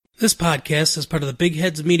This podcast is part of the Big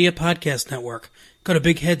Heads Media Podcast Network. Go to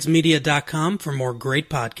bigheadsmedia.com for more great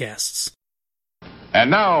podcasts.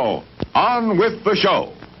 And now, on with the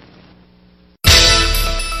show.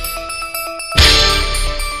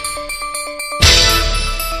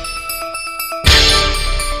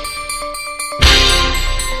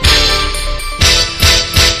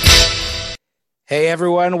 Hey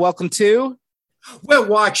everyone, welcome to We're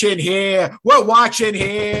Watching Here. We're Watching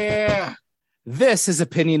Here. This is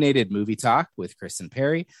Opinionated Movie Talk with Chris and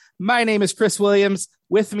Perry. My name is Chris Williams.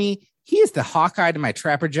 With me, he is the Hawkeye to my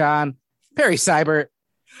Trapper John, Perry Seibert.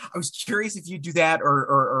 I was curious if you do that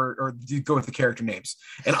or you go with the character names.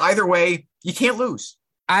 And either way, you can't lose.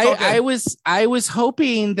 I was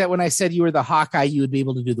hoping that when I said you were the Hawkeye, you would be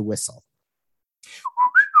able to do the whistle.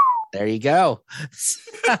 There you go.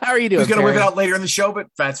 How are you doing? I was going to whip it out later in the show, but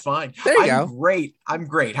that's fine. There you go. Great. I'm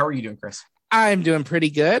great. How are you doing, Chris? I'm doing pretty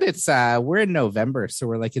good. It's we're in November, so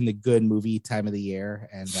we're like in the good movie time of the year,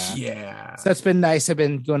 and yeah, so it's been nice. I've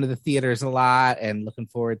been going to the theaters a lot and looking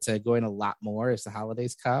forward to going a lot more as the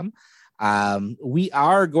holidays come. We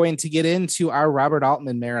are going to get into our Robert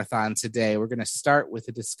Altman marathon today. We're going to start with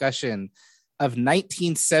a discussion of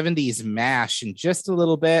 1970s MASH in just a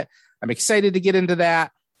little bit. I'm excited to get into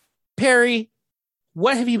that. Perry,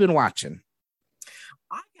 what have you been watching?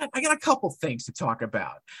 I got a couple things to talk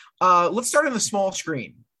about. Let's start on the small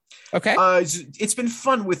screen. Okay. It's been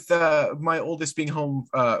fun with my oldest being home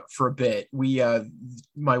for a bit.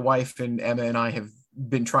 My wife and Emma and I have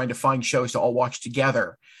been trying to find shows to all watch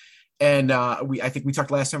together. And I think we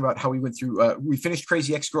talked last time about how we went through, we finished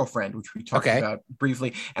Crazy Ex-Girlfriend, which we talked about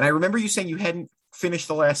briefly. And I remember you saying you hadn't finished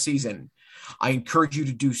the last season. I encourage you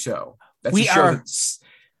to do so.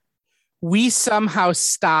 We somehow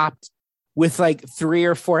stopped with like 3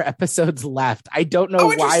 or 4 episodes left. I don't know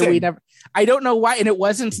why I don't know why. And it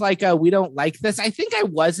wasn't like we don't like this. I think I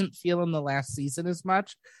wasn't feeling the last season as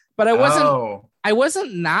much, but I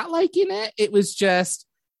wasn't not liking it. It was just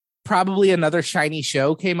probably another shiny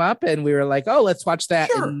show came up and we were like, oh, let's watch that.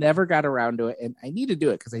 Sure. And never got around to it. And I need to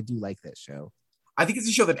do it because I do like that show. I think it's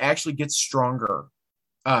a show that actually gets stronger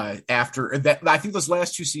after that. I think those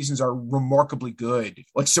last 2 seasons are remarkably good,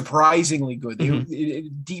 like surprisingly good.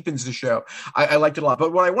 It deepens the show. I liked it a lot.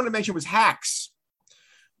 But what I wanted to mention was Hacks.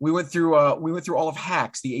 We went through all of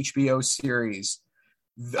Hacks, the HBO series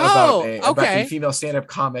about the female stand-up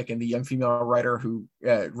comic and the young female writer who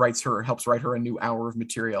helps write her a new hour of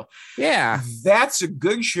material. Yeah, that's a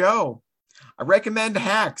good show. I recommend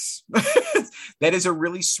Hacks. That is a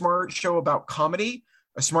really smart show about comedy,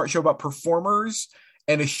 a smart show about performers,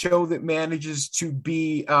 and a show that manages to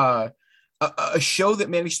be a show that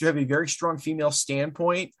managed to have a very strong female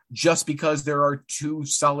standpoint just because there are 2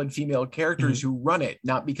 solid female characters who run it,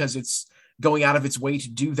 not because it's going out of its way to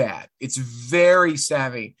do that. It's very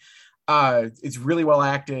savvy. It's really well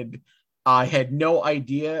acted. I had no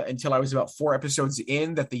idea until I was about 4 episodes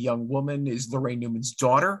in that the young woman is Lorraine Newman's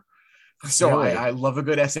daughter. So really? I love a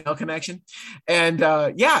good SNL connection. And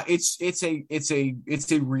it's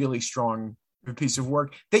a really strong piece of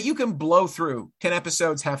work that you can blow through. 10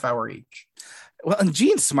 episodes, half hour each. Well, and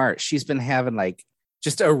Jean Smart, she's been having like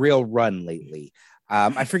just a real run lately.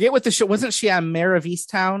 I forget what the show wasn't. She on Mayor of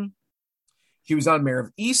Easttown? She was on Mayor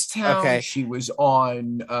of Easttown. Okay. She was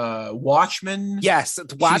on Watchmen. Yes,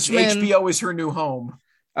 Watchmen. HBO is her new home.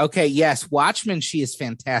 Okay, yes, Watchmen. She is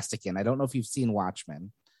fantastic in. I don't know if you've seen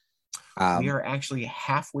Watchmen. We are actually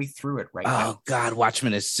halfway through it right now. Oh God,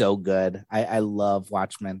 Watchmen is so good. I love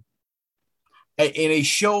Watchmen. In a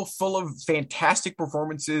show full of fantastic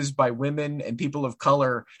performances by women and people of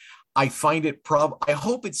color, I find it I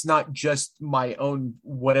hope it's not just my own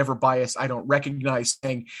whatever bias I don't recognize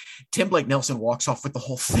saying Tim Blake Nelson walks off with the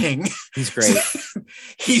whole thing. He's great.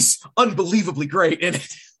 He's unbelievably great in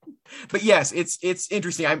it. But yes, it's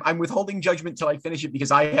interesting. I'm withholding judgment till I finish it because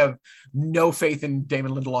I have no faith in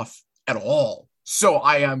Damon Lindelof at all. So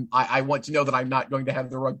I want to know that I'm not going to have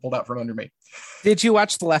the rug pulled out from under me. Did you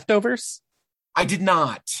watch The Leftovers? I did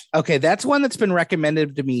not. Okay, that's one that's been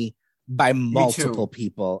recommended to me by multiple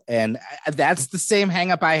people, and that's the same hang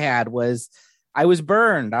up I had. Was I was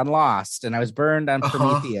burned on Lost and I was burned on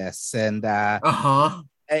Prometheus, and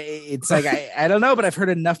it's like I don't know, but I've heard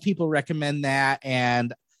enough people recommend that,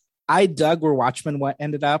 and I dug where Watchmen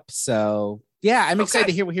ended up. So yeah, I'm excited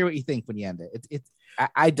to hear what you think when you end it.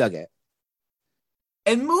 I dug it.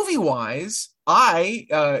 And movie wise,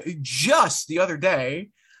 I just the other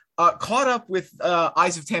day caught up with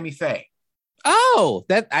Eyes of Tammy Faye. Oh,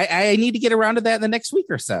 that I need to get around to that in the next week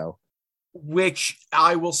or so. Which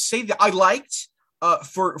I will say that I liked.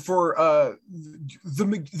 The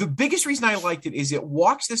biggest reason I liked it is it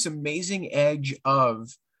walks this amazing edge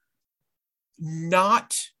of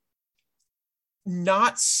not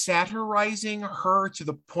satirizing her to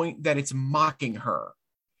the point that it's mocking her.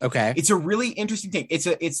 Okay. It's a really interesting thing.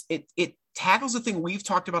 It tackles a thing we've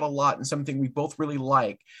talked about a lot and something we both really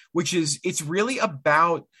like, which is it's really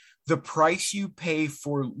about the price you pay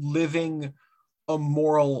for living a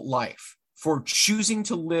moral life, for choosing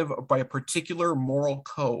to live by a particular moral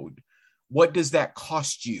code. What does that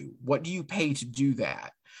cost you? What do you pay to do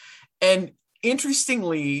that? And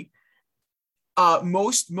interestingly, I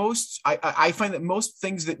find that most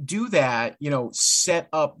things that do that, set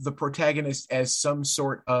up the protagonist as some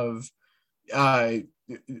sort of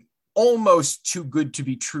almost too good to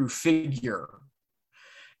be true figure.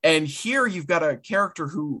 And here you've got a character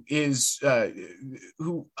who is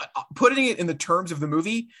putting it in the terms of the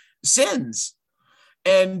movie, sins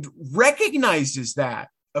and recognizes that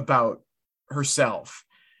about herself.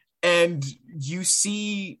 And you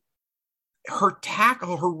see her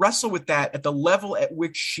wrestle with that at the level at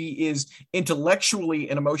which she is intellectually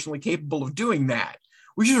and emotionally capable of doing that,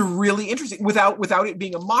 which is really interesting without it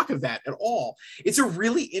being a mock of that at all. It's a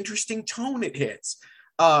really interesting tone it hits.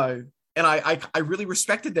 And I really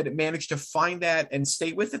respected that it managed to find that and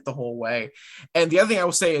stay with it the whole way. And the other thing I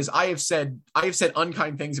will say is I have said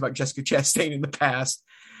unkind things about Jessica Chastain in the past,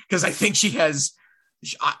 because I think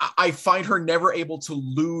I find her never able to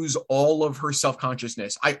lose all of her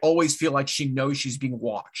self-consciousness. I always feel like she knows she's being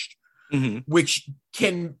watched, which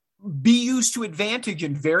can be used to advantage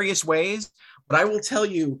in various ways. But I will tell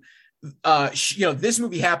you, this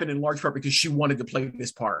movie happened in large part because she wanted to play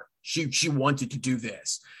this part. She wanted to do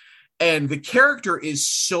this. And the character is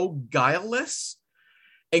so guileless,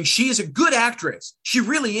 and she is a good actress. She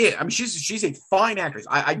really is. I mean, she's a fine actress.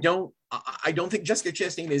 I don't think Jessica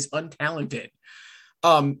Chastain is untalented.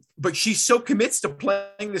 But she so commits to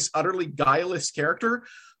playing this utterly guileless character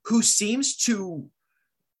who she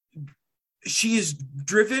is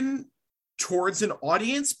driven towards an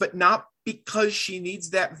audience, but not because she needs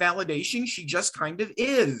that validation. She just kind of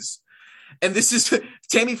is. And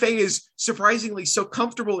Tammy Faye is surprisingly so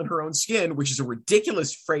comfortable in her own skin, which is a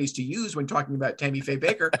ridiculous phrase to use when talking about Tammy Faye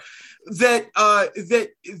Baker,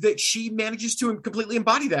 that she manages to completely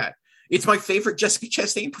embody that. It's my favorite Jessica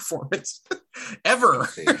Chastain performance ever.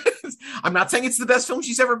 I'm not saying it's the best film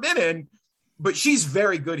she's ever been in, but she's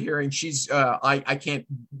very good here, and she's I can't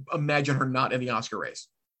imagine her not in the Oscar race.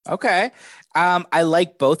 Okay. I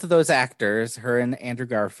like both of those actors, her and Andrew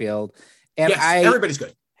Garfield. And yes, everybody's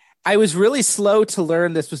good. I was really slow to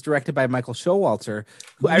learn this was directed by Michael Showalter,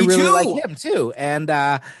 who I really like him too. And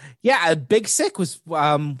Big Sick was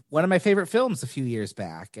one of my favorite films a few years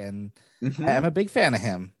back, and I'm a big fan of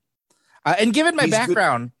him. And given my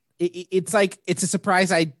background, it's a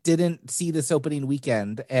surprise I didn't see this opening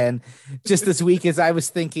weekend. And just this week, as I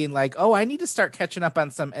was thinking like, oh, I need to start catching up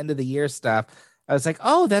on some end of the year stuff, I was like,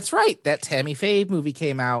 oh, that's right. That Tammy Faye movie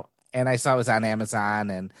came out, and I saw it was on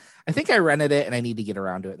Amazon, and I think I rented it, and I need to get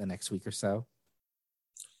around to it in the next week or so.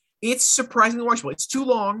 It's surprisingly watchable. It's too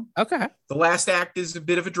long. Okay. The last act is a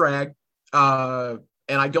bit of a drag. And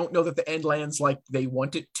I don't know that the end lands like they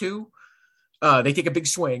want it to. They take a big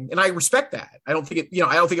swing, and I respect that. I don't think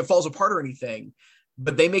it falls apart or anything,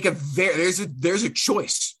 but they make there's a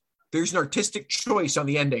choice. There's an artistic choice on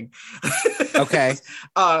the ending. Okay.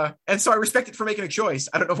 And so I respect it for making a choice.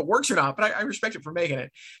 I don't know if it works or not, but I respect it for making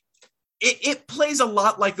it. It plays a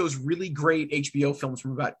lot like those really great HBO films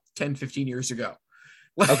from about 10, 15 years ago.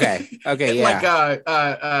 Okay. Yeah.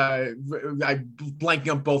 I'm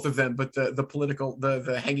blanking on both of them, but the political,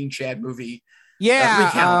 the Hanging Chad movie. Yeah.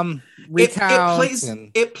 Recount.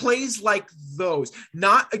 It plays like those.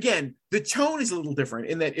 Not, again, the tone is a little different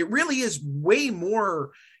in that it really is way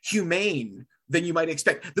more humane than you might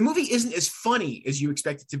expect. The movie isn't as funny as you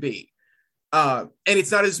expect it to be. And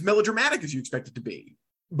it's not as melodramatic as you expect it to be.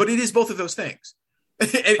 But it is both of those things,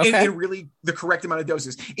 and really the correct amount of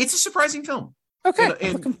doses. It's a surprising film. Okay,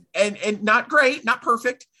 and not great, not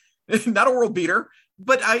perfect, not a world beater,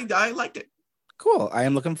 but I liked it. Cool. I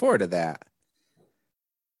am looking forward to that.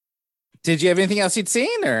 Did you have anything else you'd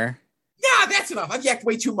seen, or? Yeah, that's enough. I've yacked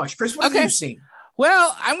way too much. Chris, what have you seen?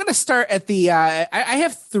 Well, I'm going to start at the. I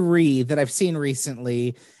have 3 that I've seen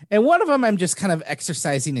recently, and one of them I'm just kind of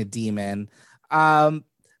exercising a demon.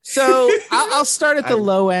 So I'll start at the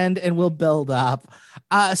low end and we'll build up.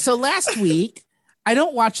 So last week, I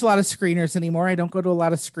don't watch a lot of screeners anymore. I don't go to a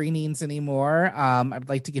lot of screenings anymore. I'd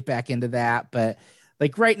like to get back into that, but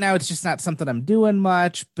like right now, it's just not something I'm doing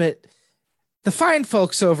much. But the fine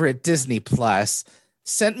folks over at Disney Plus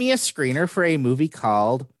sent me a screener for a movie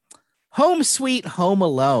called Home Sweet Home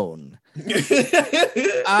Alone.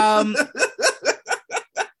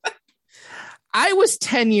 I was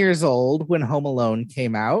 10 years old when Home Alone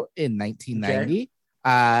came out in 1990. Okay.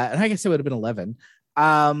 And I guess I would have been 11.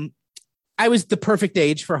 I was the perfect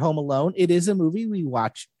age for Home Alone. It is a movie we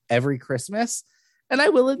watch every Christmas. And I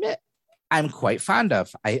will admit, I'm quite fond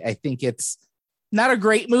of. I think it's not a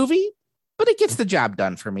great movie, but it gets the job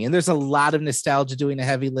done for me. And there's a lot of nostalgia doing the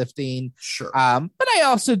heavy lifting. Sure. But I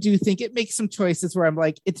also do think it makes some choices where I'm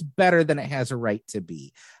like, it's better than it has a right to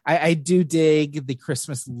be. I do dig the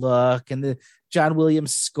Christmas look and the John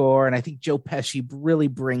Williams score. And I think Joe Pesci really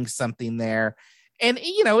brings something there. And,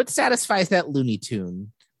 you know, it satisfies that Looney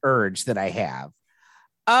Tune urge that I have.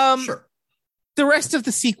 Sure. The rest of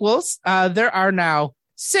the sequels, there are now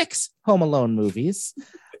 6 Home Alone movies.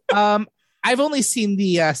 I've only seen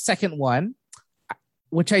the second one,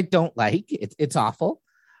 which I don't like. It's awful.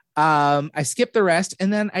 I skipped the rest,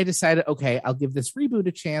 and then I decided, okay, I'll give this reboot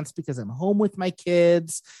a chance because I'm home with my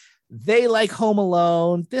kids. They like Home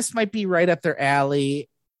Alone. This might be right up their alley.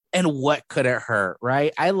 And what could it hurt,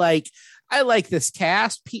 right? I like this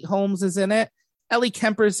cast. Pete Holmes is in it. Ellie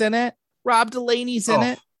Kemper's in it. Rob Delaney's in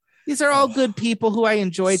it. These are all good people who I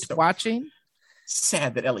enjoyed watching.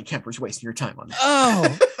 Sad that Ellie Kemper's wasting your time on that.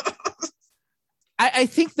 Oh, I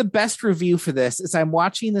think the best review for this is I'm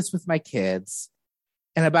watching this with my kids,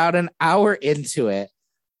 and about an hour into it,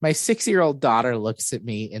 my 6-year-old daughter looks at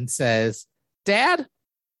me and says, "Dad,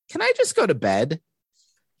 can I just go to bed?"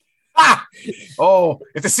 Oh,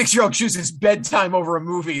 if the 6-year-old chooses bedtime over a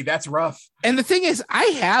movie, that's rough. And the thing is, I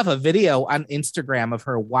have a video on Instagram of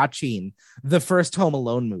her watching the first Home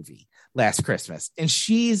Alone movie last Christmas, and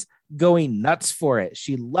she's going nuts for it.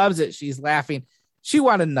 She loves it. She's laughing. She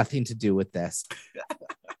wanted nothing to do with this.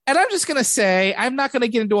 And I'm just going to say, I'm not going to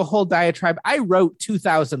get into a whole diatribe. I wrote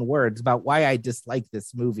 2,000 words about why I dislike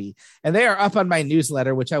this movie, and they are up on my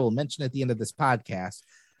newsletter, which I will mention at the end of this podcast.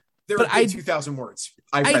 There are 2,000 words.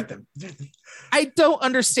 I read them. I don't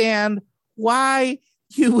understand why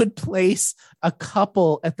you would place a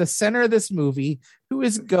couple at the center of this movie who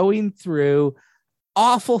is going through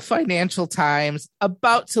awful financial times,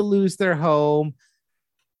 about to lose their home,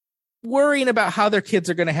 worrying about how their kids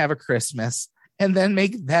are going to have a Christmas, and then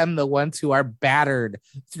make them the ones who are battered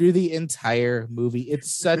through the entire movie.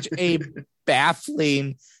 It's such a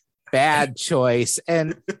baffling, bad choice.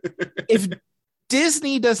 And if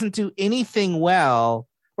Disney doesn't do anything well,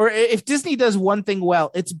 or if Disney does one thing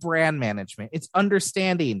well, it's brand management. It's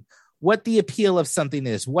understanding what the appeal of something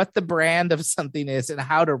is, what the brand of something is, and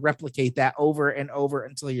how to replicate that over and over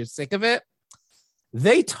until you're sick of it.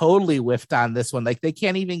 They totally whiffed on this one. Like, they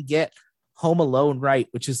can't even get Home Alone right,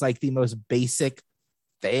 which is like the most basic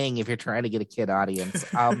thing if you're trying to get a kid audience.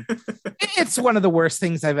 It's one of the worst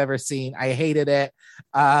things I've ever seen. I hated it.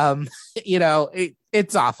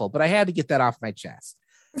 It's awful, but I had to get that off my chest.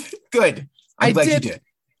 Good. I'm glad you did.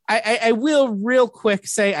 I will real quick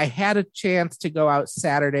say I had a chance to go out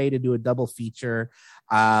Saturday to do a double feature.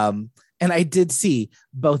 And I did see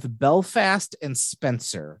both Belfast and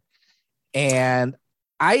Spencer. And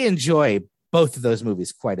I enjoy both of those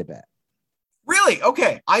movies quite a bit. Really?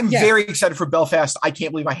 Okay. I'm very excited for Belfast. I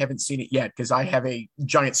can't believe I haven't seen it yet because I have a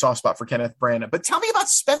giant soft spot for Kenneth Branagh. But tell me about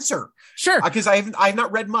Spencer. Sure. Because I have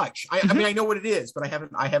not read much. I mean, I know what it is, but I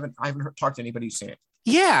haven't talked to anybody who's seen it.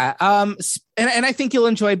 Yeah. And I think you'll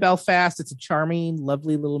enjoy Belfast. It's a charming,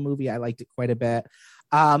 lovely little movie. I liked it quite a bit.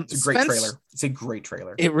 It's a great trailer. It's a great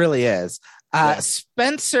trailer. It really is.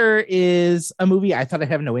 Spencer is a movie I thought I'd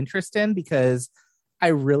have no interest in because I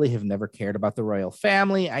really have never cared about the royal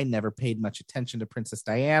family. I never paid much attention to Princess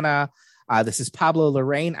Diana. This is Pablo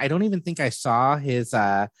Larraín. I don't even think I saw his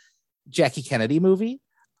Jackie Kennedy movie.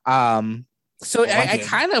 So I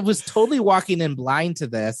kind of was totally walking in blind to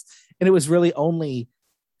this, and it was really only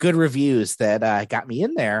good reviews that got me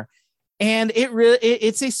in there. And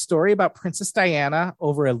it's a story about Princess Diana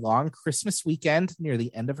over a long Christmas weekend near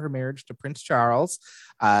the end of her marriage to Prince Charles.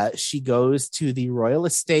 She goes to the royal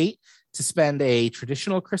estate to spend a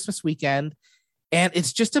traditional Christmas weekend. And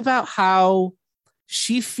it's just about how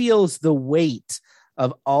she feels the weight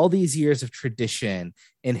of all these years of tradition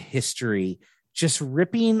and history, just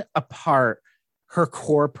ripping apart her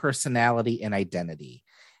core personality and identity.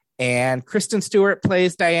 And Kristen Stewart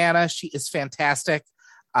plays Diana. She is fantastic.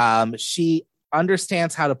 She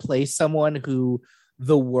understands how to play someone who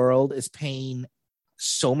the world is paying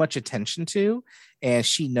so much attention to, and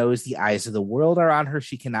she knows the eyes of the world are on her.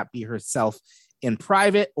 She cannot be herself in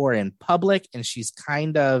private or in public, and she's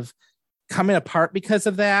kind of coming apart because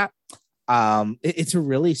of that. It's a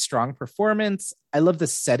really strong performance. I love the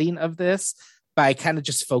setting of this by kind of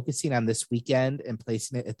just focusing on this weekend and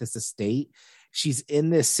placing it at this estate. She's in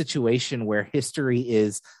this situation where history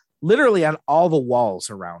is literally on all the walls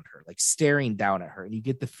around her, like staring down at her. And you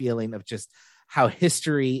get the feeling of just how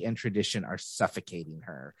history and tradition are suffocating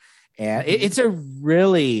her. And it's a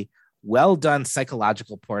really well done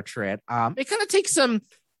psychological portrait. It kind of takes some,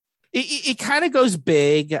 it kind of goes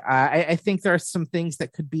big. I think there are some things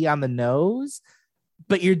that could be on the nose,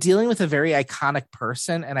 but you're dealing with a very iconic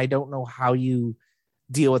person. And I don't know how you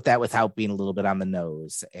deal with that without being a little bit on the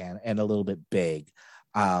nose and a little bit big.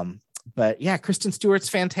 But yeah, Kristen Stewart's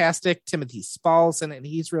fantastic. Timothy Spall's in it, and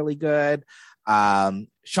he's really good. Sean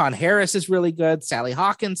Harris is really good. Sally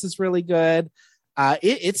Hawkins is really good.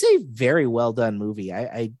 It's a very well done movie.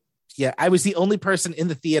 I was the only person in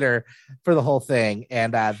the theater for the whole thing,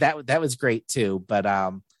 and that was great too. But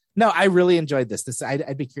no, I really enjoyed this.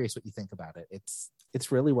 I'd be curious what you think about it.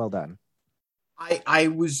 It's really well done. I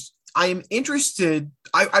was interested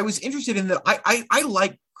in that. I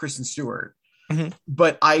like Kristen Stewart,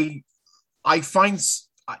 but I find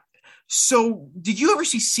so. Did you ever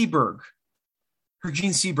see Seberg, her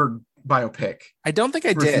Gene Seberg biopic? I don't think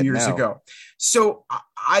I did. A few years ago. So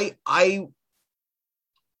I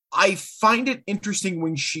find it interesting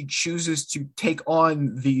when she chooses to take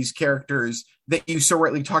on these characters that you so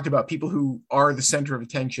rightly talked about, people who are the center of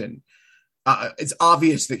attention. It's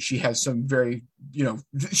obvious that she has some very,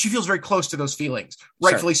 she feels very close to those feelings.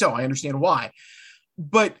 Rightfully so. I understand why.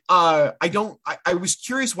 But I was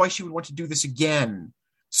curious why she would want to do this again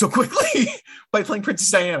so quickly by playing Princess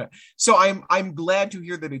Diana. So I'm glad to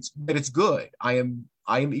hear that it's good. I am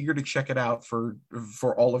eager to check it out for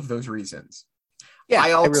all of those reasons. Yeah,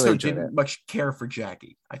 I also really didn't much care for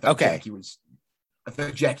Jackie. I thought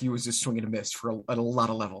Jackie was a swing and a miss at a lot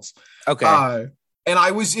of levels. Okay. And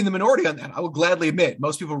I was in the minority on that. I will gladly admit,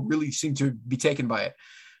 most people really seem to be taken by it.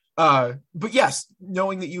 But yes,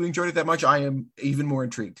 knowing that you enjoyed it that much, I am even more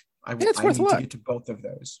intrigued. I need to get to both of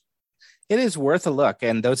those. It is worth a look,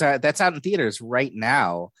 and that's out in theaters right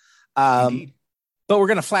now. But we're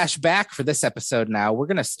going to flash back for this episode now. We're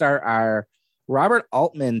going to start our Robert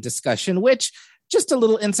Altman discussion, which, just a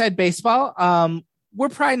little inside baseball, we're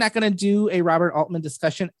probably not going to do a Robert Altman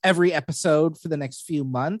discussion every episode for the next few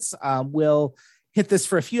months. We'll hit this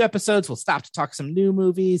for a few episodes. We'll stop to talk some new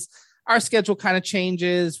movies. Our schedule kind of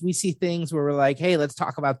changes. We see things where we're like, hey, let's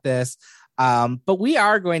talk about this. But we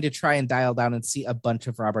are going to try and dial down and see a bunch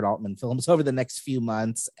of Robert Altman films over the next few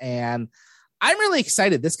months. And I'm really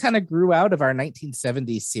excited. This kind of grew out of our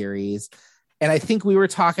 1970s series. And I think we were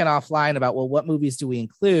talking offline about, well, what movies do we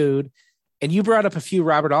include? And you brought up a few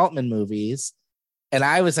Robert Altman movies. And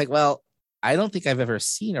I was like, well, I don't think I've ever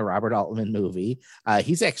seen a Robert Altman movie.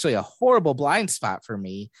 He's actually a horrible blind spot for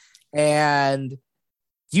me. And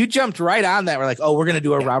you jumped right on that. We're like, oh, we're going to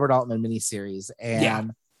do a Robert Altman miniseries.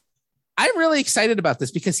 And I'm really excited about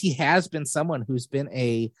this because he has been someone who's been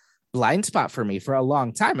a blind spot for me for a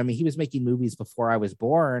long time. I mean, he was making movies before I was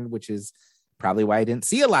born, which is probably why I didn't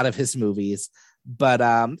see a lot of his movies. But,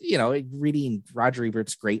 reading Roger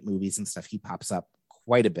Ebert's great movies and stuff, he pops up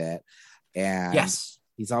quite a bit. And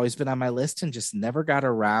he's always been on my list and just never got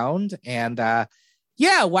around. And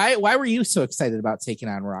why were you so excited about taking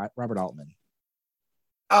on Robert Altman?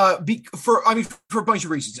 For a bunch of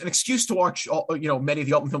reasons. An excuse to watch many of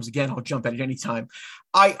the Altman films again. I'll jump at it anytime.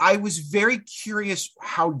 I was very curious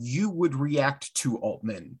how you would react to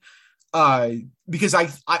Altman, because I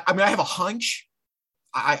have a hunch.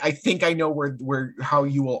 I think I know how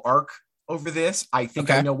you will arc over this. I think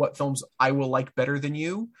I know what films I will like better than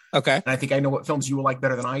you. Okay. And I think I know what films you will like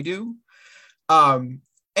better than I do. And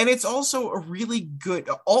it's also a really good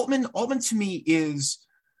Altman to me is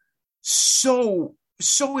so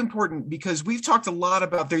important because we've talked a lot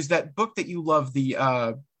about, there's that book that you love, it's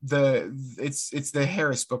the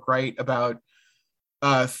Harris book, right? About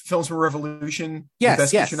films from Revolution. Yes.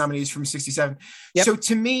 Best Picture nominees from 1967. Yep. So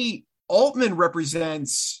to me, Altman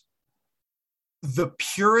represents the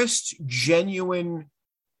purest, genuine,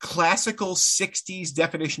 classical 60s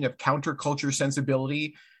definition of counterculture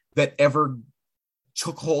sensibility that ever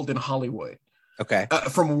took hold in Hollywood. Okay.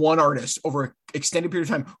 From one artist over an extended period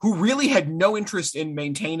of time who really had no interest in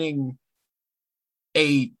maintaining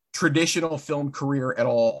a traditional film career at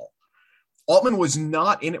all. Altman was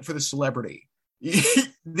not in it for the celebrity.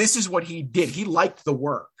 This is what he did. He liked the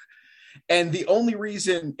work. And the only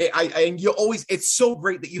reason it's so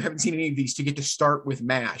great that you haven't seen any of these to get to start with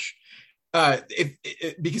MASH.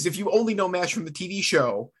 Because if you only know MASH from the TV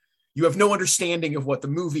show, you have no understanding of what the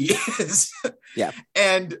movie is. Yeah.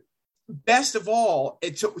 And best of all,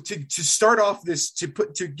 to start off this,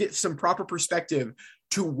 to get some proper perspective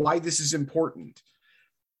to why this is important.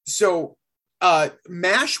 So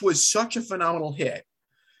MASH was such a phenomenal hit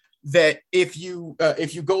that if you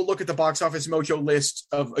go look at the Box Office Mojo list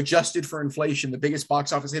of adjusted for inflation, the biggest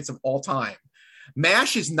box office hits of all time,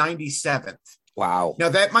 MASH is 97th. Wow. Now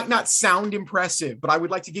that might not sound impressive, but I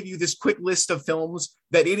would like to give you this quick list of films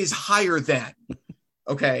that it is higher than.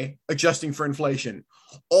 Okay, adjusting for inflation.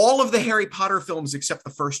 All of the Harry Potter films except the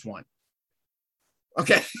first one.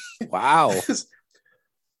 Okay. Wow.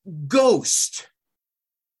 Ghost.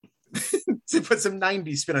 To put some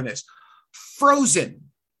 90s spin on this. Frozen.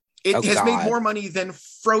 It has made more money than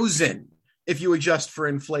Frozen if you adjust for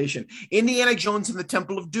inflation. Indiana Jones and the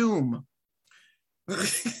Temple of Doom.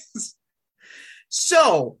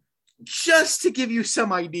 So, just to give you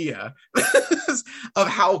some idea of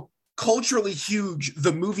how culturally huge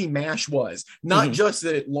the movie MASH was, not just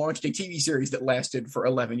that it launched a TV series that lasted for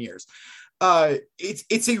 11 years. It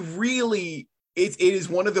is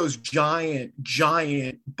one of those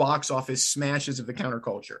giant box office smashes of the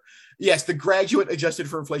counterculture. Yes, The Graduate adjusted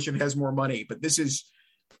for inflation has more money, but this is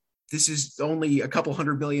only a couple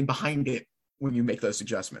 $100 million behind it when you make those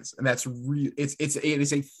adjustments. And that's it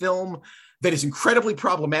is a film that is incredibly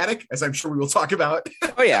problematic, as I'm sure we will talk about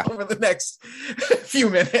over the next few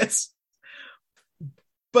minutes.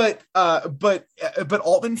 But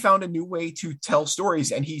Altman found a new way to tell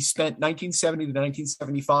stories, and he spent 1970 to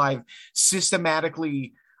 1975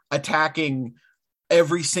 systematically attacking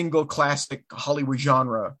every single classic Hollywood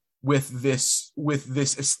genre with this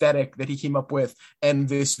aesthetic that he came up with and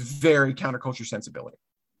this very counterculture sensibility.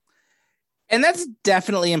 And that's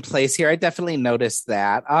definitely in place here. I definitely noticed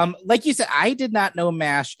that. Like you said, I did not know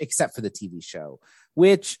MASH except for the TV show,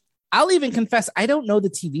 which I'll even confess, I don't know the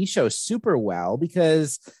TV show super well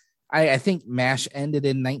because I think MASH ended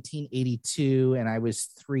in 1982 and I was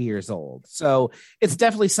 3 years old. So it's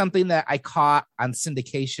definitely something that I caught on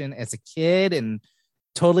syndication as a kid and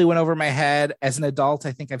totally went over my head. As an adult,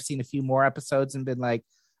 I think I've seen a few more episodes and been like,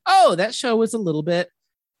 oh, that show was a little bit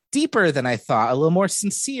deeper than I thought, a little more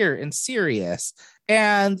sincere and serious.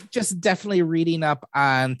 And just definitely reading up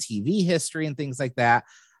on TV history and things like that,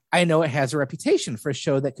 I know it has a reputation for a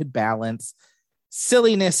show that could balance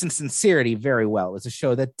silliness and sincerity very well. It was a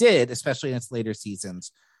show that did, especially in its later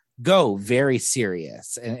seasons, go very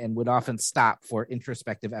serious and would often stop for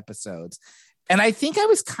introspective episodes. And I think I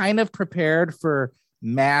was kind of prepared for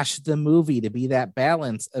MASH the movie to be that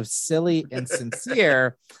balance of silly and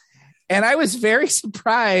sincere. And I was very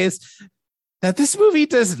surprised that this movie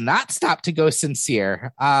does not stop to go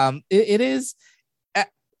sincere. It is.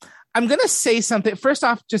 I'm going to say something first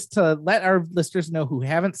off, just to let our listeners know who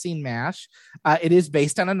haven't seen MASH. It is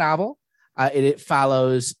based on a novel. It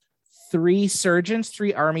follows three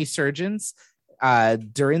Army surgeons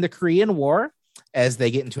during the Korean War as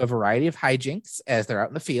they get into a variety of hijinks as they're out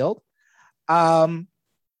in the field. I'm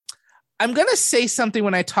going to say something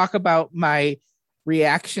when I talk about my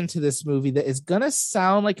reaction to this movie that is going to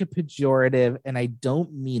sound like a pejorative, and I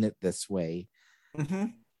don't mean it this way. Mm-hmm.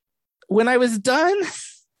 When I was done,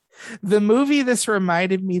 the movie this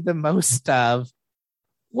reminded me the most of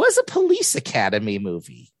was a Police Academy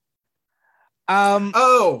movie.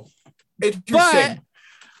 Interesting.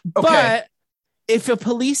 But if a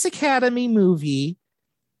Police Academy movie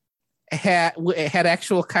had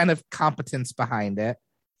actual kind of competence behind it,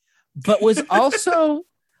 but was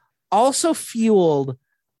also fueled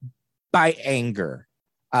by anger.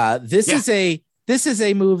 This is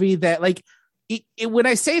a movie that, like, when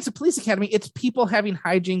I say it's a Police Academy, it's people having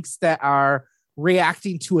hijinks that are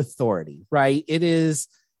reacting to authority, right? It is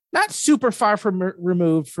not super far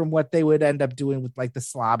removed from what they would end up doing with like the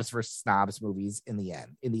Slobs versus Snobs movies in the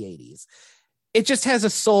 80s. It just has a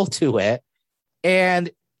soul to it. And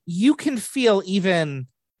you can feel even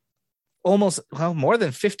more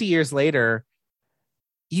than 50 years later,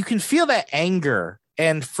 you can feel that anger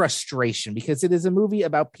and frustration because it is a movie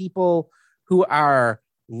about people who are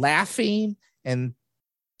laughing and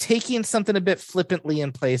taking something a bit flippantly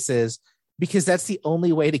in places because that's the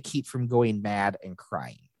only way to keep from going mad and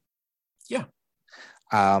crying. Yeah.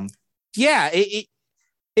 It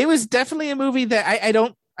was definitely a movie that I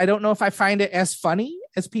don't know if I find it as funny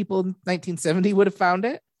as people in 1970 would have found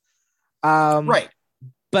it. Right.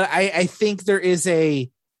 But I think there's a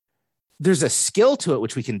skill to it,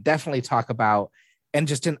 which we can definitely talk about, and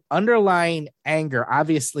just an underlying anger.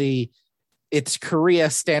 Obviously, it's Korea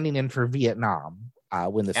standing in for Vietnam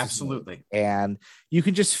when this absolutely, and you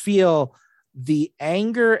can just feel the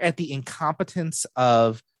anger at the incompetence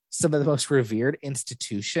of some of the most revered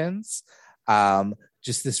institutions.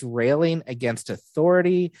 Just this railing against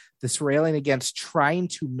authority, this railing against trying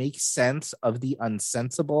to make sense of the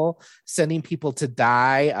unsensible, sending people to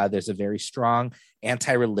die. There's a very strong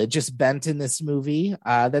anti-religious bent in this movie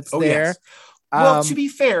that's there. Yes. Well, to be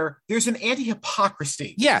fair, there's an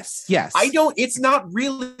anti-hypocrisy. Yes. It's not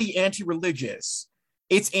really anti-religious.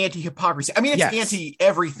 It's anti-hypocrisy. I mean, it's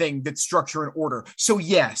anti-everything that's structure and order. So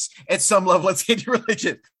yes, at some level, it's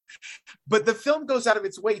anti-religious. But the film goes out of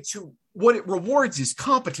its way to what it rewards is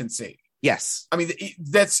competency. Yes. I mean,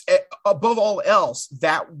 that's above all else,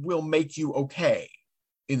 that will make you okay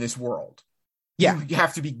in this world. Yeah. You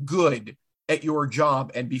have to be good at your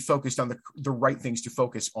job and be focused on the right things to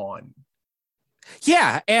focus on.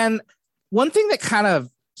 Yeah. And one thing that kind of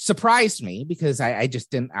surprised me, because I just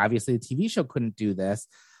didn't, obviously the TV show couldn't do this.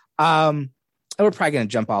 We're probably going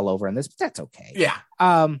to jump all over on this, but that's okay. Yeah.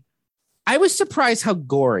 I was surprised how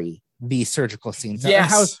gory these surgical scenes are,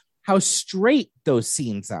 and how straight those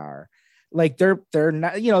scenes are. Like they're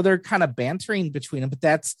not, they're kind of bantering between them, but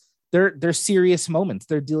they're serious moments.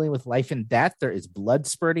 They're dealing with life and death. There is blood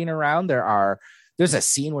spurting around. There's a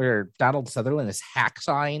scene where Donald Sutherland is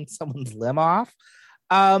hacksawing someone's limb off.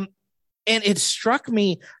 And it struck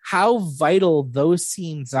me how vital those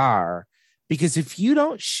scenes are, because if you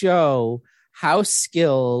don't show how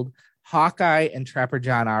skilled Hawkeye and Trapper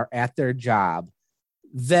John are at their job,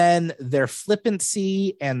 then their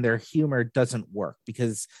flippancy and their humor doesn't work,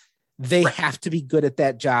 because they have to be good at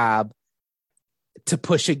that job to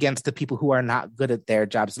push against the people who are not good at their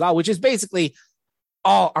jobs at all, which is basically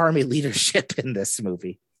all Army leadership in this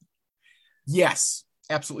movie. Yes,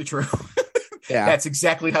 absolutely true. Yeah, that's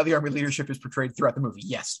exactly how the Army leadership is portrayed throughout the movie.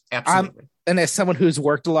 Yes, absolutely. And as someone who's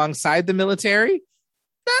worked alongside the military,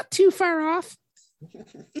 not too far off.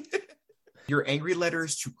 Your angry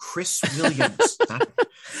letters to Chris Williams.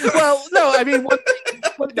 Well, no, I mean,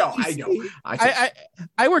 no, I know.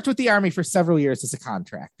 I worked with the Army for several years as a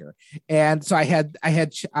contractor, and so I had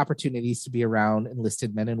opportunities to be around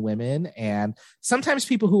enlisted men and women, and sometimes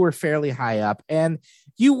people who were fairly high up. And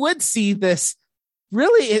you would see this.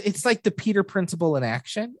 Really, it's like the Peter Principle in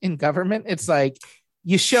action in government. It's like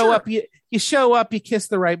you show up, you kiss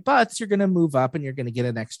the right butts, you're going to move up and you're going to get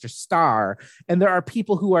an extra star. And there are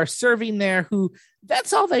people who are serving there who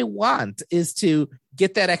that's all they want is to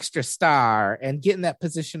get that extra star and get in that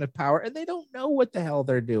position of power. And they don't know what the hell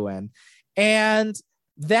they're doing. And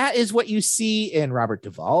that is what you see in Robert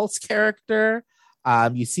Duvall's character.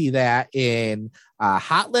 You see that in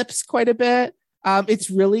Hot Lips quite a bit. It's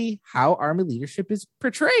really how Army leadership is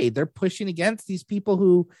portrayed. They're pushing against these people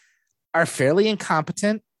who are fairly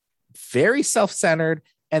incompetent, very self-centered,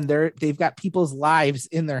 and they've got people's lives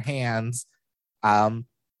in their hands that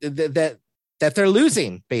they're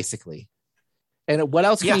losing, basically. And what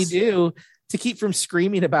else can you do to keep from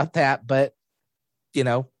screaming about that? But,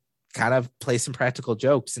 kind of play some practical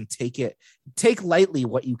jokes and take lightly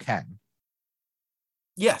what you can.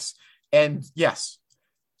 Yes. And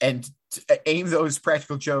aim those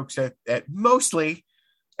practical jokes at mostly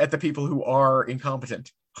at the people who are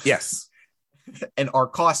incompetent. Yes. And are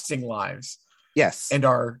costing lives. Yes. And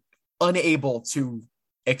are unable to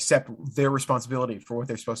accept their responsibility for what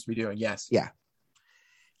they're supposed to be doing. Yes. Yeah.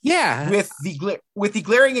 Yeah. With the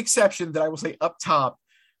glaring exception that I will say up top,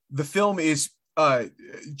 the film is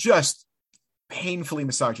just painfully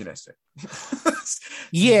misogynistic.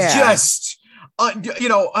 Yeah. Just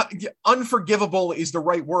unforgivable is the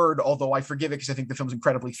right word, although I forgive it because I think the film's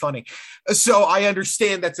incredibly funny. So I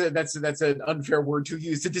understand that's an unfair word to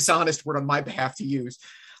use, a dishonest word on my behalf to use.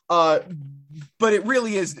 But it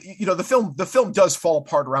really is, the film does fall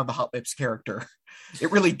apart around the Hot Lips character.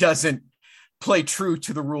 It really doesn't play true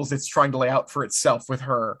to the rules it's trying to lay out for itself with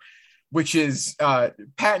her, which is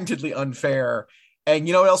patently unfair. And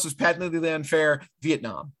you know what else was patently unfair?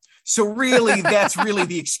 Vietnam. So really, that's really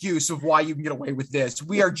the excuse of why you can get away with this.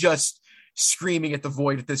 We are just screaming at the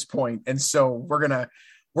void at this point. And so we're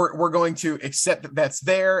going to accept that that's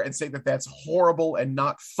there and say that that's horrible and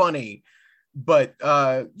not funny. But,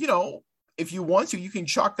 if you want to, you can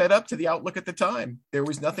chalk that up to the outlook at the time. There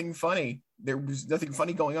was nothing funny. There was nothing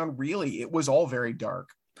funny going on, really. It was all very dark.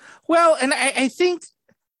 Well, and I think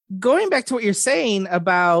going back to what you're saying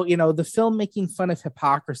about, the film making fun of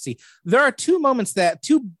hypocrisy, there are two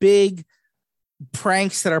big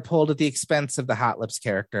pranks that are pulled at the expense of the Hot Lips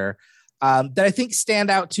character that I think stand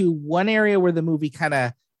out to one area where the movie kind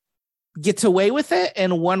of gets away with it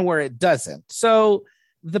and one where it doesn't. So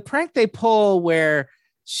the prank they pull where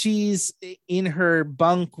she's in her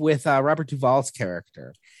bunk with Robert Duvall's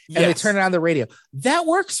character and they turn it on the radio, that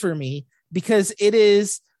works for me because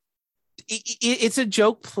it's a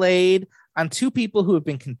joke played on two people who have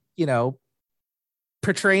been,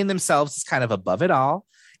 portraying themselves as kind of above it all.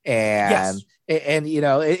 And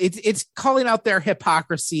it's calling out their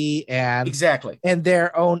hypocrisy and exactly and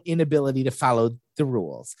their own inability to follow the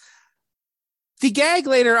rules. The gag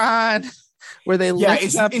later on where they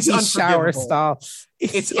lift up the shower stall.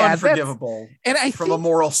 It's unforgivable. And from a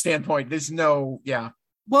moral standpoint, there's no,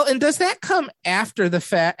 Well, and does that come after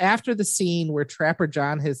the scene where Trapper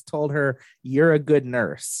John has told her, "You're a good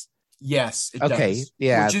nurse"? Yes. It okay. Does.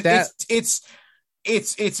 Yeah.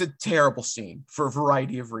 It's a terrible scene for a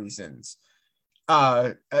variety of reasons.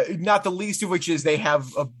 Not the least of which is they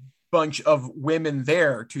have a bunch of women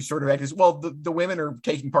there to sort of act as well. The women are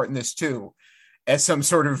taking part in this too, as some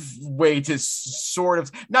sort of way to sort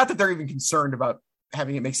of, not that they're even concerned about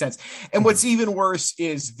having it make sense. And what's even worse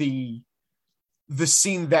is the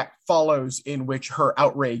scene that follows, in which her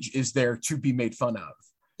outrage is there to be made fun of.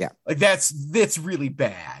 Yeah. Like that's really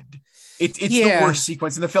bad. It's the worst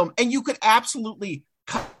sequence in the film, and you could absolutely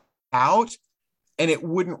cut out and it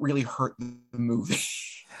wouldn't really hurt the movie.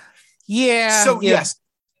 Yeah. So yes,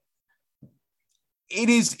 it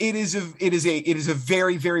is a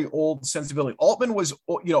very, very old sensibility. Altman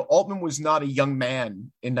was not a young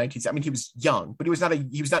man in 1970. I mean, he was young, but he was not in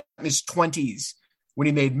his 20s when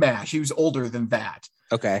he made MASH. He was older than that.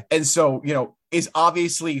 Okay. And so, is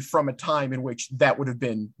obviously from a time in which that would have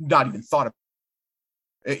been not even thought of.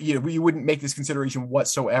 You wouldn't make this consideration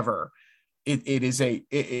whatsoever. And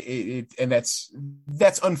that's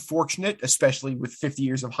unfortunate, especially with 50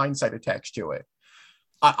 years of hindsight attached to it.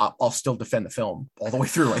 I'll still defend the film all the way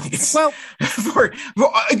through. I think it's for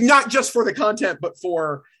not just for the content, but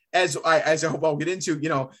for, as I hope I'll get into,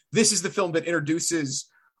 this is the film that introduces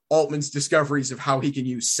Altman's discoveries of how he can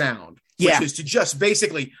use sound, which is to just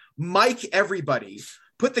basically mic everybody,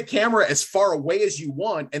 put the camera as far away as you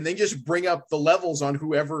want, and then just bring up the levels on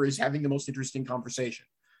whoever is having the most interesting conversation.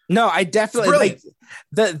 No, I definitely like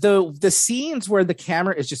the scenes where the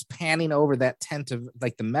camera is just panning over that tent of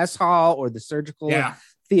like the mess hall or the surgical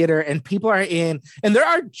theater, and people are in, and there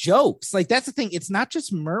are jokes. Like that's the thing. It's not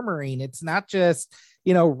just murmuring. It's not just,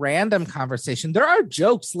 random conversation. There are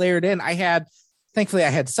jokes layered in. Thankfully I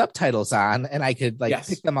had subtitles on and I could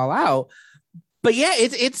pick them all out. But yeah,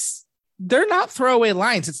 they're not throwaway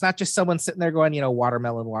lines. It's not just someone sitting there going,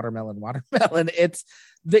 watermelon, watermelon, watermelon. It's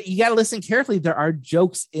that you got to listen carefully. There are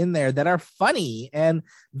jokes in there that are funny and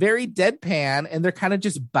very deadpan, and they're kind of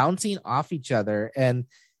just bouncing off each other. And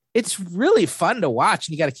it's really fun to watch,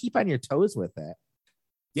 and you got to keep on your toes with it.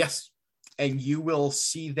 Yes. And you will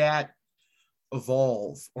see that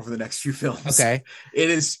evolve over the next few films. Okay. It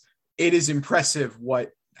is impressive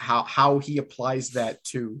how he applies that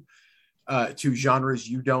to genres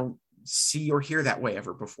you don't see or hear that way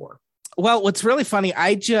ever before. Well, what's really funny,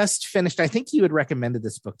 I just finished, I think you had recommended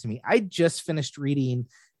this book to me. I just finished reading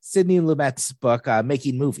Sidney Lumet's book,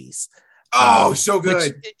 Making Movies. Oh, so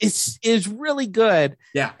good. Is really good.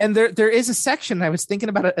 Yeah. And there is a section, I was thinking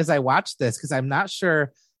about it as I watched this, because I'm not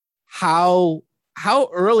sure how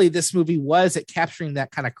early this movie was at capturing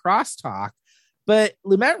that kind of crosstalk. But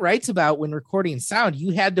Lumet writes about when recording sound,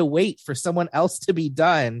 you had to wait for someone else to be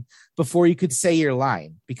done before you could say your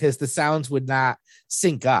line, because the sounds would not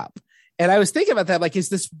sync up. And I was thinking about that, like, is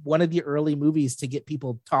this one of the early movies to get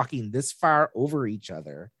people talking this far over each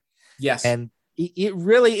other? Yes. And it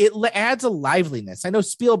really adds a liveliness. I know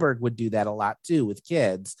Spielberg would do that a lot too with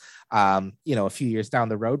kids, a few years down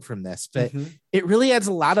the road from this, but it really adds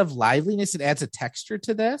a lot of liveliness. It adds a texture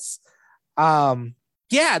to this.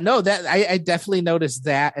 That I definitely noticed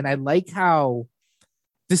that. And I like how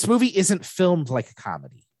this movie isn't filmed like a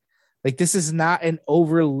comedy. Like, this is not an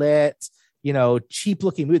overlit, cheap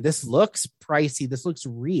looking movie. This looks pricey. This looks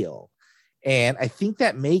real. And I think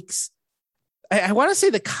that makes, I want to say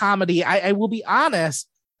the comedy, I will be honest,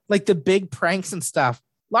 like the big pranks and stuff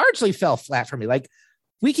largely fell flat for me. Like,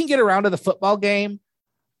 we can get around to the football game.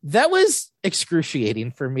 That was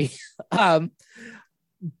excruciating for me. But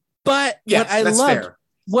yes, what I loved, fair.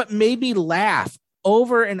 What made me laugh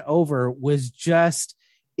over and over was just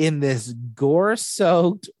in this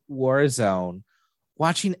gore-soaked war zone,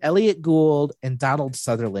 watching Elliot Gould and Donald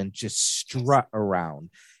Sutherland just strut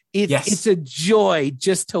around. It's a joy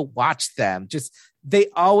just to watch them. They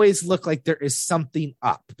always look like there is something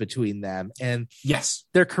up between them, and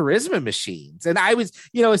they're charisma machines. And I was,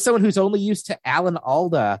 as someone who's only used to Alan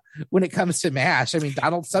Alda when it comes to MASH, I mean,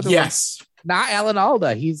 Donald Sutherland, not Alan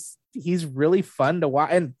Alda. He's really fun to watch,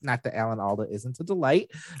 and not that Alan Alda isn't a delight,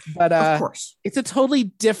 but of course, it's a totally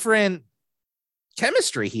different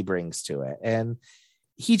chemistry he brings to it, and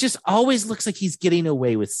he just always looks like he's getting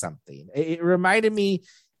away with something. It reminded me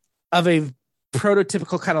of a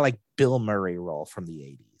prototypical kind of like Bill Murray role from the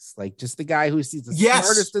 80s, like just the guy who sees the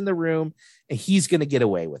smartest in the room, and he's going to get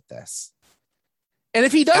away with this. And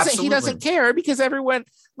if he doesn't, he doesn't care, because everyone,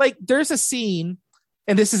 like, there's a scene,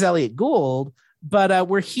 and this is Elliot Gould, but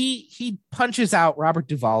where he punches out Robert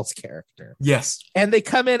Duvall's character. Yes. And they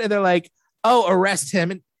come in and they're like, oh, arrest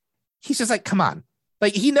him. And he's just like, come on.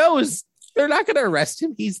 Like, he knows they're not going to arrest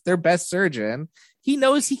him. He's their best surgeon. He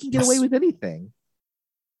knows he can get away with anything.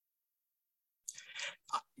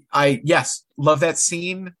 Love that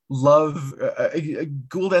scene. Love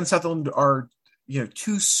Gould and Sutherland are,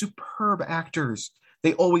 two superb actors.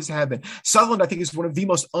 They always have been. Sutherland, I think, is one of the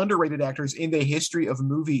most underrated actors in the history of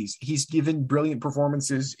movies. He's given brilliant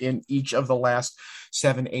performances in each of the last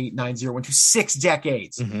 7, 8, 9, 0, 1, 2, 6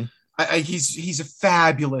 decades. Mm-hmm. He's a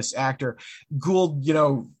fabulous actor. Gould,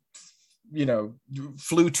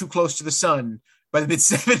 flew too close to the sun by the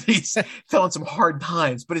mid-70s, fell on some hard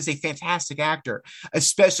times, but is a fantastic actor,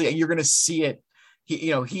 especially, and you're going to see it.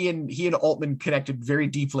 He and Altman connected very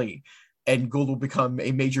deeply, and Gould will become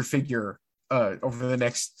a major figure over the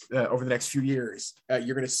next few years.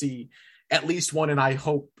 You're going to see at least one, and I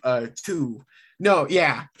hope 2. No,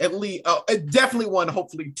 yeah, at least definitely one,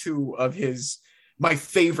 hopefully 2 of my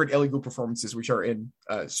favorite Ellie Gould performances, which are in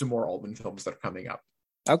some more Altman films that are coming up.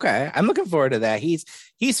 Okay, I'm looking forward to that.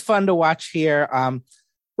 He's fun to watch here.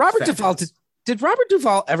 Robert Duvall, did Robert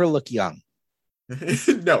Duvall ever look young?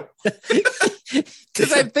 No.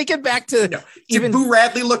 Because I'm thinking back to Did Boo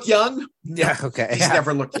Radley look young? Yeah, okay. He's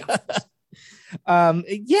never looked young.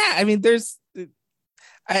 Yeah, I mean,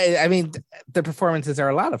 the performances are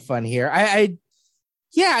a lot of fun here. I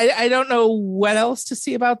don't know what else to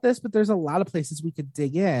see about this, but there's a lot of places we could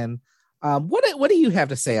dig in. What do you have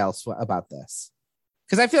to say else about this?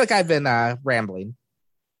 Because I feel like I've been rambling.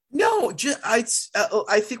 No, I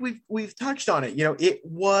think we've touched on it. It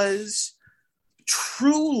was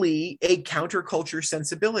truly a counterculture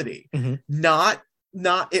sensibility. Mm-hmm. Not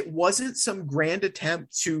it wasn't some grand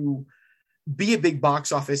attempt to be a big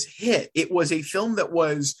box office hit. It was a film that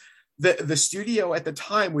was the studio at the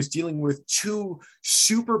time was dealing with 2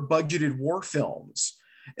 super budgeted war films.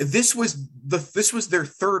 This was their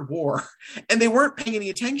third war, and they weren't paying any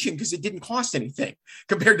attention because it didn't cost anything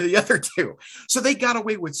compared to the other 2. So they got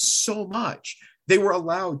away with so much. They were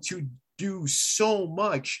allowed to do so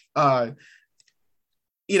much, to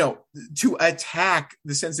attack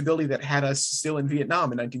the sensibility that had us still in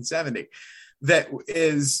Vietnam in 1970.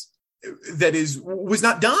 Was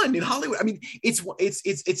not done in Hollywood. I mean,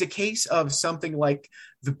 it's a case of something like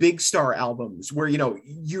the Big Star albums where,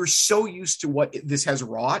 you're so used to what this has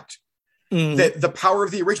wrought that the power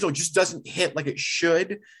of the original just doesn't hit like it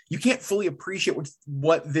should. You can't fully appreciate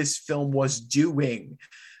what this film was doing,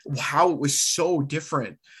 how it was so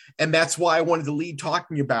different. And that's why I wanted to lead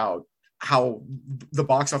talking about how the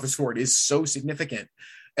box office for it is so significant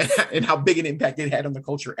and how big an impact it had on the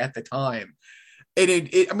culture at the time. And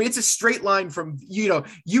it's a straight line from,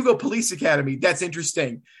 Hugo Police Academy. That's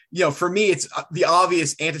interesting. For me, it's the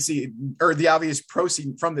obvious antecedent or the obvious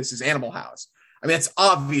proceed from this is Animal House. I mean, that's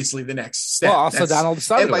obviously the next step. Well, also Donald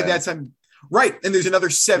Sutherland. And by that time, right. And there's another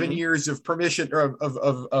 7 years of permission or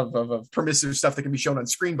of permissive stuff that can be shown on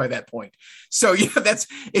screen by that point. So that's,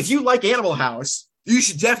 if you like Animal House, you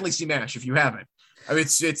should definitely see MASH if you haven't. I mean,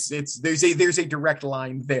 there's a direct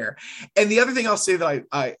line there. And the other thing I'll say that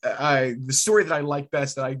the story that I like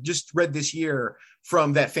best that I just read this year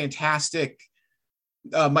from that fantastic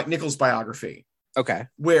Mike Nichols biography. Okay.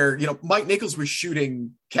 Where, Mike Nichols was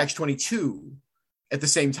shooting Catch-22 at the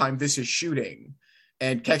same time this is shooting,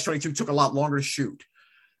 and Catch-22 took a lot longer to shoot.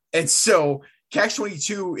 And so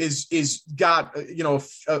Catch-22 is got,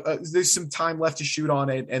 there's some time left to shoot on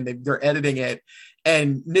it, and they're editing it.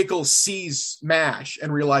 And Nichols sees MASH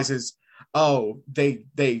and realizes, oh, they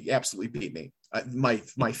absolutely beat me. My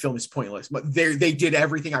film is pointless. But they did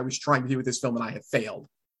everything I was trying to do with this film, and I have failed.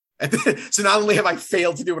 So not only have I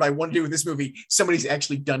failed to do what I want to do with this movie, somebody's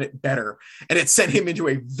actually done it better. And it sent him into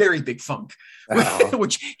a very big funk,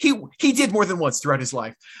 which he did more than once throughout his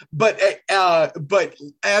life. But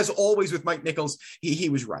as always with Mike Nichols, he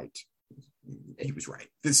was right. He was right.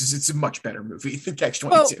 It's a much better movie than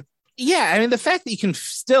Catch-22. Well, yeah, I mean, the fact that you can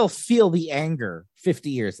still feel the anger 50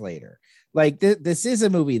 years later, like this is a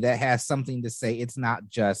movie that has something to say. It's not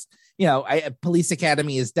just, Police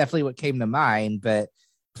Academy is definitely what came to mind, but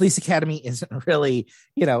Police Academy isn't really,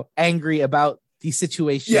 angry about the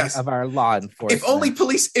situation of our law enforcement. If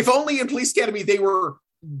only in Police Academy they were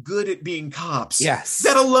good at being cops. Yes.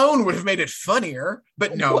 That alone would have made it funnier,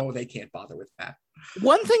 but no, they can't bother with that.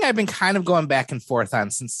 One thing I've been kind of going back and forth on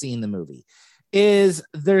since seeing the movie is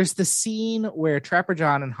there's the scene where Trapper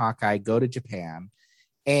John and Hawkeye go to Japan,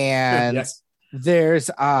 and there's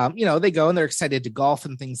they go and they're excited to golf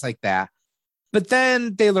and things like that, but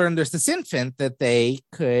then they learn there's this infant that they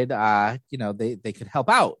could they could help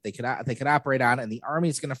out, they could operate on, and the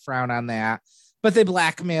army's going to frown on that. but they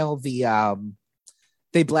blackmail the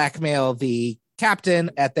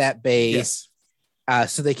captain at that base,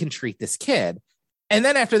 so they can treat this kid. And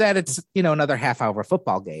then after that, it's, another half-hour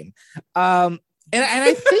football game. And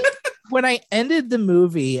I think when I ended the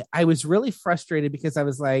movie, I was really frustrated because I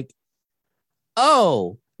was like,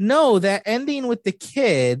 oh, no, that ending with the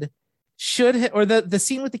kid the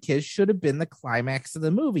scene with the kids should have been the climax of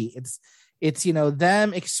the movie. It's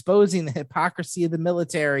them exposing the hypocrisy of the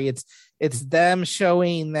military. It's them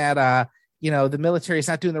showing that the military is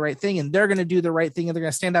not doing the right thing, and they're going to do the right thing, and they're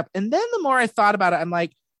going to stand up. And then the more I thought about it, I'm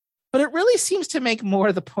like, but it really seems to make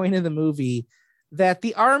more the point of the movie that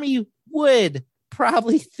the Army would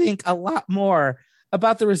probably think a lot more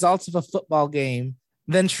about the results of a football game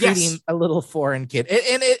than treating a little foreign kid.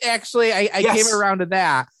 And it actually, I came around to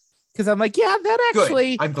that because I'm like, yeah, that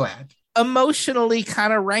actually, good. I'm glad, emotionally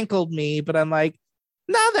kind of rankled me, but I'm like,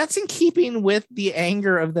 no, that's in keeping with the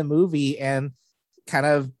anger of the movie and kind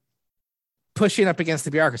of pushing up against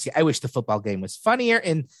the bureaucracy. I wish the football game was funnier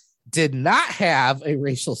and did not have a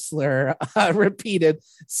racial slur repeated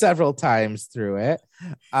several times through it.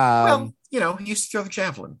 He used to throw the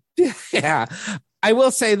javelin. Yeah. I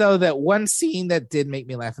will say, though, that one scene that did make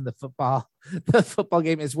me laugh in the football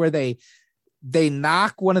game is where they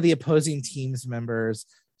knock one of the opposing team's members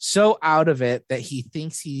so out of it that he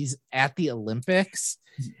thinks he's at the Olympics.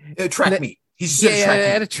 Track meet. He's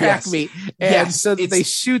at a track meet. And so they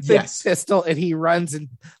shoot the pistol and he runs and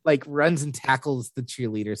tackles the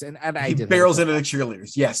cheerleaders. And I did barrels into the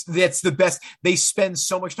cheerleaders. Yes. That's the best. They spend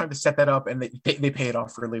so much time to set that up and they pay it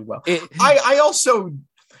off really well. I also,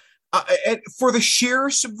 for the sheer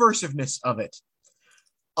subversiveness of it,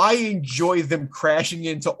 I enjoy them crashing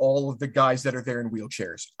into all of the guys that are there in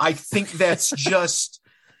wheelchairs. I think that's just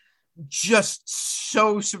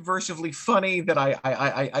so subversively funny that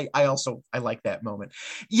I like that moment.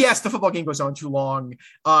 Yes, the football game goes on too long.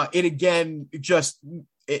 It's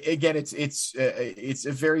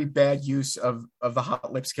a very bad use of the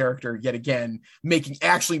Hot Lips character yet again, making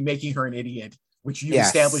her an idiot, which you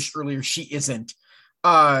established earlier she isn't.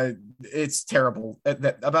 It's terrible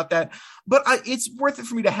about that, but it's worth it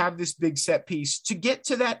for me to have this big set piece to get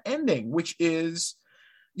to that ending, which is,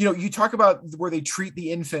 you talk about where they treat the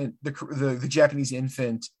infant, the Japanese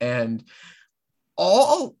infant, and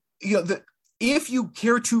all, if you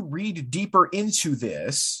care to read deeper into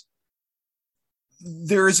this,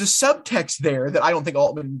 there is a subtext there that I don't think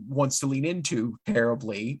Altman wants to lean into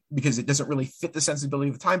terribly because it doesn't really fit the sensibility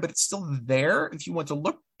of the time, but it's still there if you want to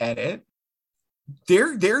look at it.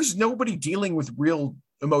 There's nobody dealing with real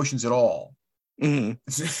emotions at all. Mm-hmm.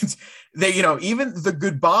 They, even the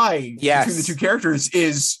goodbye between the two characters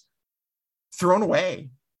is thrown away,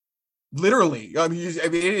 literally. I mean,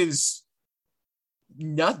 it is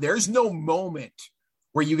not. There's no moment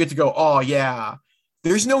where you get to go, oh yeah.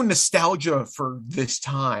 There's no nostalgia for this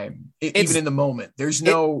time, even in the moment. There's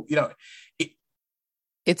no,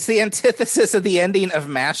 It's the antithesis of the ending of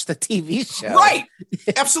MASH, the TV show. Right.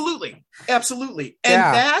 Absolutely. Absolutely. And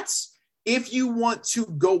that's, if you want to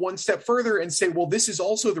go one step further and say, well, this is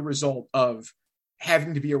also the result of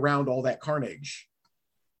having to be around all that carnage.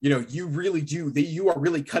 You really do. You are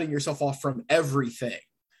really cutting yourself off from everything,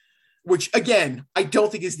 which, again, I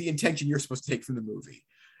don't think is the intention you're supposed to take from the movie.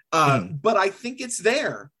 But I think it's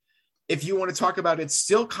there. If you want to talk about it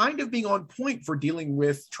still kind of being on point for dealing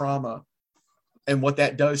with trauma and what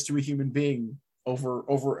that does to a human being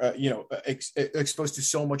exposed to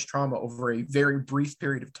so much trauma over a very brief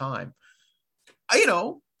period of time. I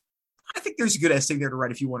think there's a good essay there to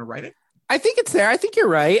write if you want to write it. I think it's there. I think you're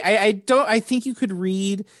right. I think you could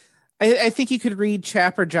read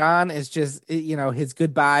Chapper John as just, his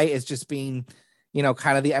goodbye is just being,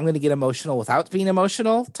 kind of I'm going to get emotional without being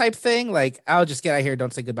emotional type thing. Like, I'll just get out of here.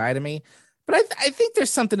 Don't say goodbye to me. But I think there's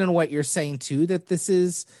something in what you're saying too, that this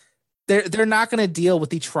is, they're not going to deal with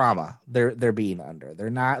the trauma they're being under. They're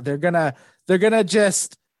gonna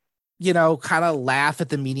just, kind of laugh at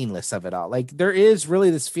the meaningless of it all. Like, there is really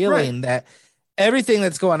this feeling that everything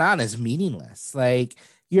that's going on is meaningless. Like,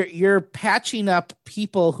 you're patching up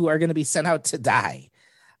people who are going to be sent out to die.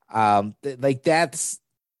 Like, that's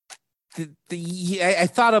I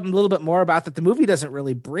thought a little bit more about that. The movie doesn't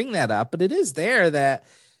really bring that up, but it is there that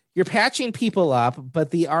you're patching people up, but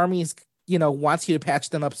the Army's, wants you to patch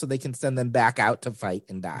them up so they can send them back out to fight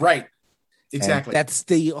and die. Right. Exactly. And that's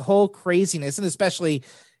the whole craziness. And especially,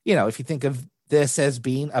 if you think of this as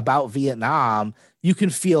being about Vietnam, you can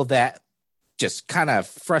feel that just kind of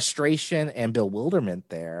frustration and bewilderment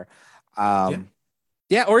there.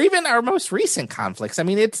 Yeah. Or even our most recent conflicts. I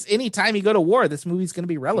mean, it's anytime you go to war, this movie's going to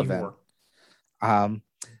be relevant.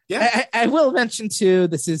 Yeah. I will mention too,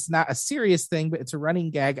 this is not a serious thing, but it's a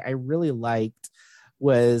running gag I really liked,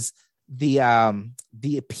 was the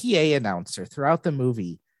PA announcer throughout the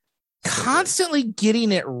movie constantly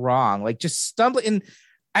getting it wrong, like just stumbling. And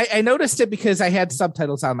I noticed it because I had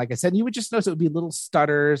subtitles on, like I said, and you would just notice it would be little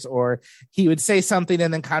stutters, or he would say something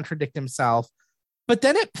and then contradict himself. But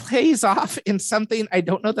then it plays off in something I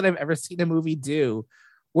don't know that I've ever seen a movie do,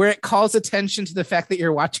 where it calls attention to the fact that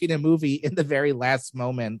you're watching a movie in the very last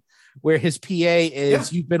moment, where his PA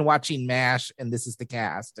is, you've been watching MASH and this is the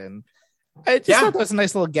cast. And I just thought that was a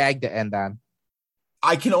nice little gag to end on.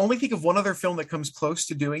 I can only think of one other film that comes close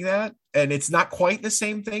to doing that, and it's not quite the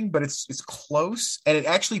same thing, but it's close, and it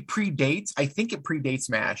actually predates. I think it predates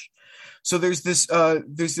MASH. So there's this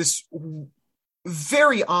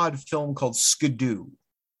very odd film called Skidoo.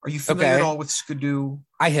 Are you familiar at all with Skidoo?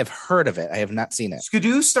 I have heard of it. I have not seen it.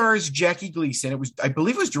 Skidoo stars Jackie Gleason. I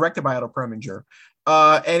believe it was directed by Otto Preminger,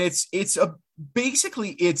 and it's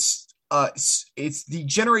the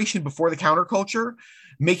generation before the counterculture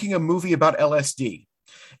making a movie about LSD.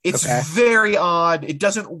 It's very odd. It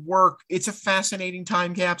doesn't work. It's a fascinating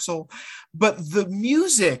time capsule. But the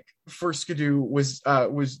music for Skidoo was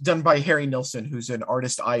done by Harry Nilsson, who's an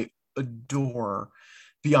artist I adore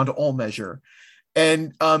beyond all measure.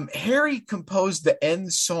 And Harry composed the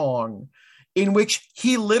end song, in which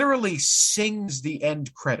he literally sings the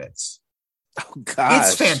end credits. Oh, gosh.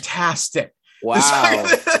 It's fantastic. Wow.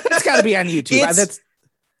 It's got to be on YouTube.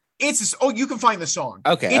 You can find the song.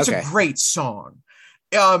 Okay. It's a great song.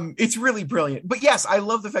 It's really brilliant. But yes, I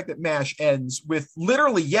love the fact that MASH ends with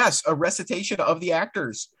literally, a recitation of the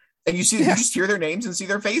actors. And you just hear their names and see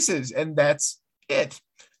their faces. And that's it,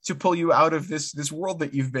 to pull you out of this world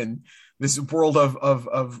that you've been, this world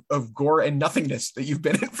of gore and nothingness that you've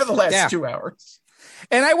been in for the last 2 hours.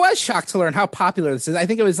 And I was shocked to learn how popular this is. I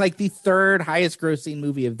think it was like the third highest grossing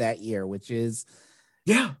movie of that year, which is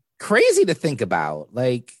crazy to think about.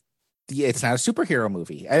 Like, it's not a superhero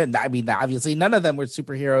movie. And I mean, obviously none of them were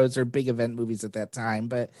superheroes or big event movies at that time,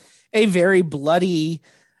 but a very bloody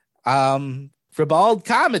ribald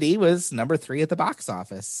comedy was number 3 at the box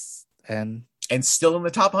office. And still in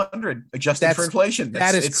the top 100 adjusted for inflation.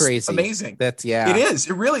 That is crazy. Amazing. It is.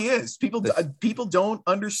 It really is. People don't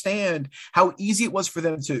understand how easy it was for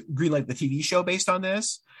them to greenlight the TV show based on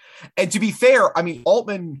this. And to be fair, I mean,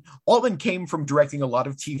 Altman came from directing a lot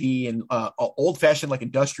of TV and old fashioned, like,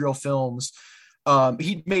 industrial films.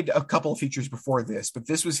 He'd made a couple of features before this, but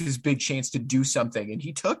this was his big chance to do something, and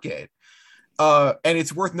he took it. And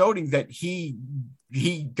it's worth noting that he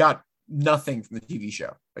got nothing from the TV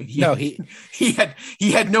show. Like,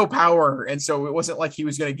 he had no power, and so it wasn't like he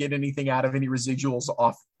was going to get anything out of any residuals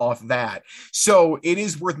off that. So it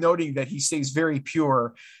is worth noting that he stays very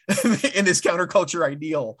pure in this counterculture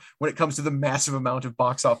ideal when it comes to the massive amount of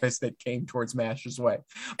box office that came towards MASH's way.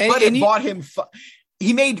 But it bought him.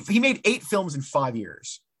 He made 8 films in 5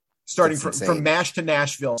 years, starting from MASH to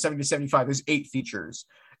Nashville, 70 to 75. There's 8 features,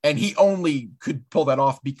 and he only could pull that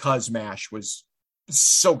off because MASH was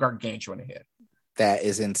so gargantuan a hit. That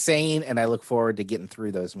is insane, and I look forward to getting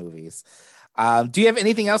through those movies. Do you have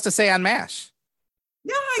anything else to say on MASH?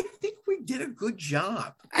 Yeah, I think we did a good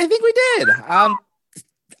job. I think we did.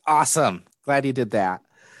 Awesome. Glad you did that.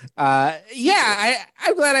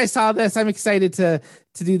 I'm glad I saw this. I'm excited to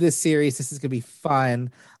do this series. This is going to be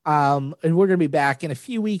fun. And we're going to be back in a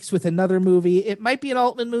few weeks with another movie. It might be an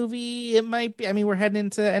Altman movie. It might be, we're heading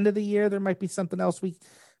into the end of the year. There might be something else we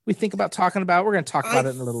think about talking about. We're going to talk about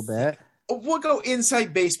it in a little bit. We'll go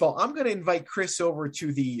inside baseball. I'm going to invite Chris over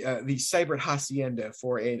to the Cybert Hacienda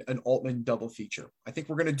for an Altman double feature. I think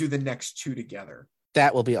we're going to do the next 2 together.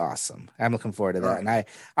 That will be awesome. I'm looking forward to that. Right. And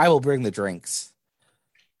I will bring the drinks.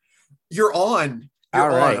 You're on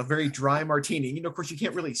a very dry martini. Of course, you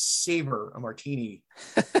can't really savor a martini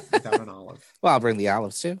without an olive. Well, I'll bring the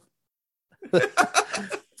olives too.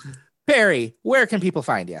 Perry, where can people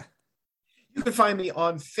find you? You can find me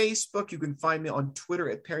on Facebook. You can find me on Twitter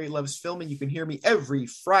at Perry Loves Film. And you can hear me every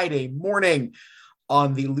Friday morning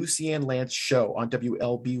on the Lucianne Lance Show on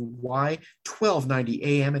WLBY 1290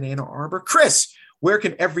 AM in Ann Arbor. Chris, where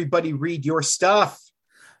can everybody read your stuff?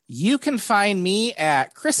 You can find me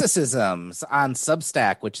at Criticisms on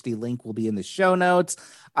Substack, which the link will be in the show notes.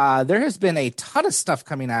 There has been a ton of stuff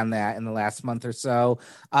coming on that in the last month or so,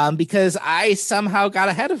 because I somehow got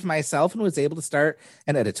ahead of myself and was able to start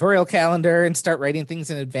an editorial calendar and start writing things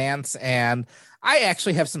in advance. And I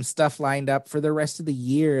actually have some stuff lined up for the rest of the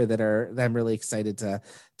year that I'm really excited to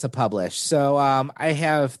publish. So I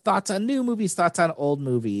have thoughts on new movies, thoughts on old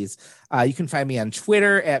movies. You can find me on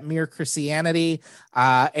Twitter at Mere Christianity.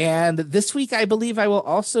 And this week, I believe I will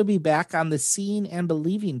also be back on the Seeing and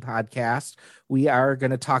Believing podcast. We are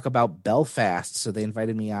going to talk about Belfast. So they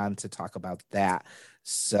invited me on to talk about that.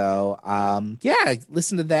 So yeah,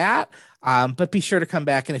 listen to that. But be sure to come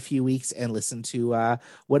back in a few weeks and listen to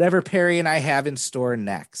whatever Perry and I have in store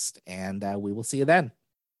next. And we will see you then.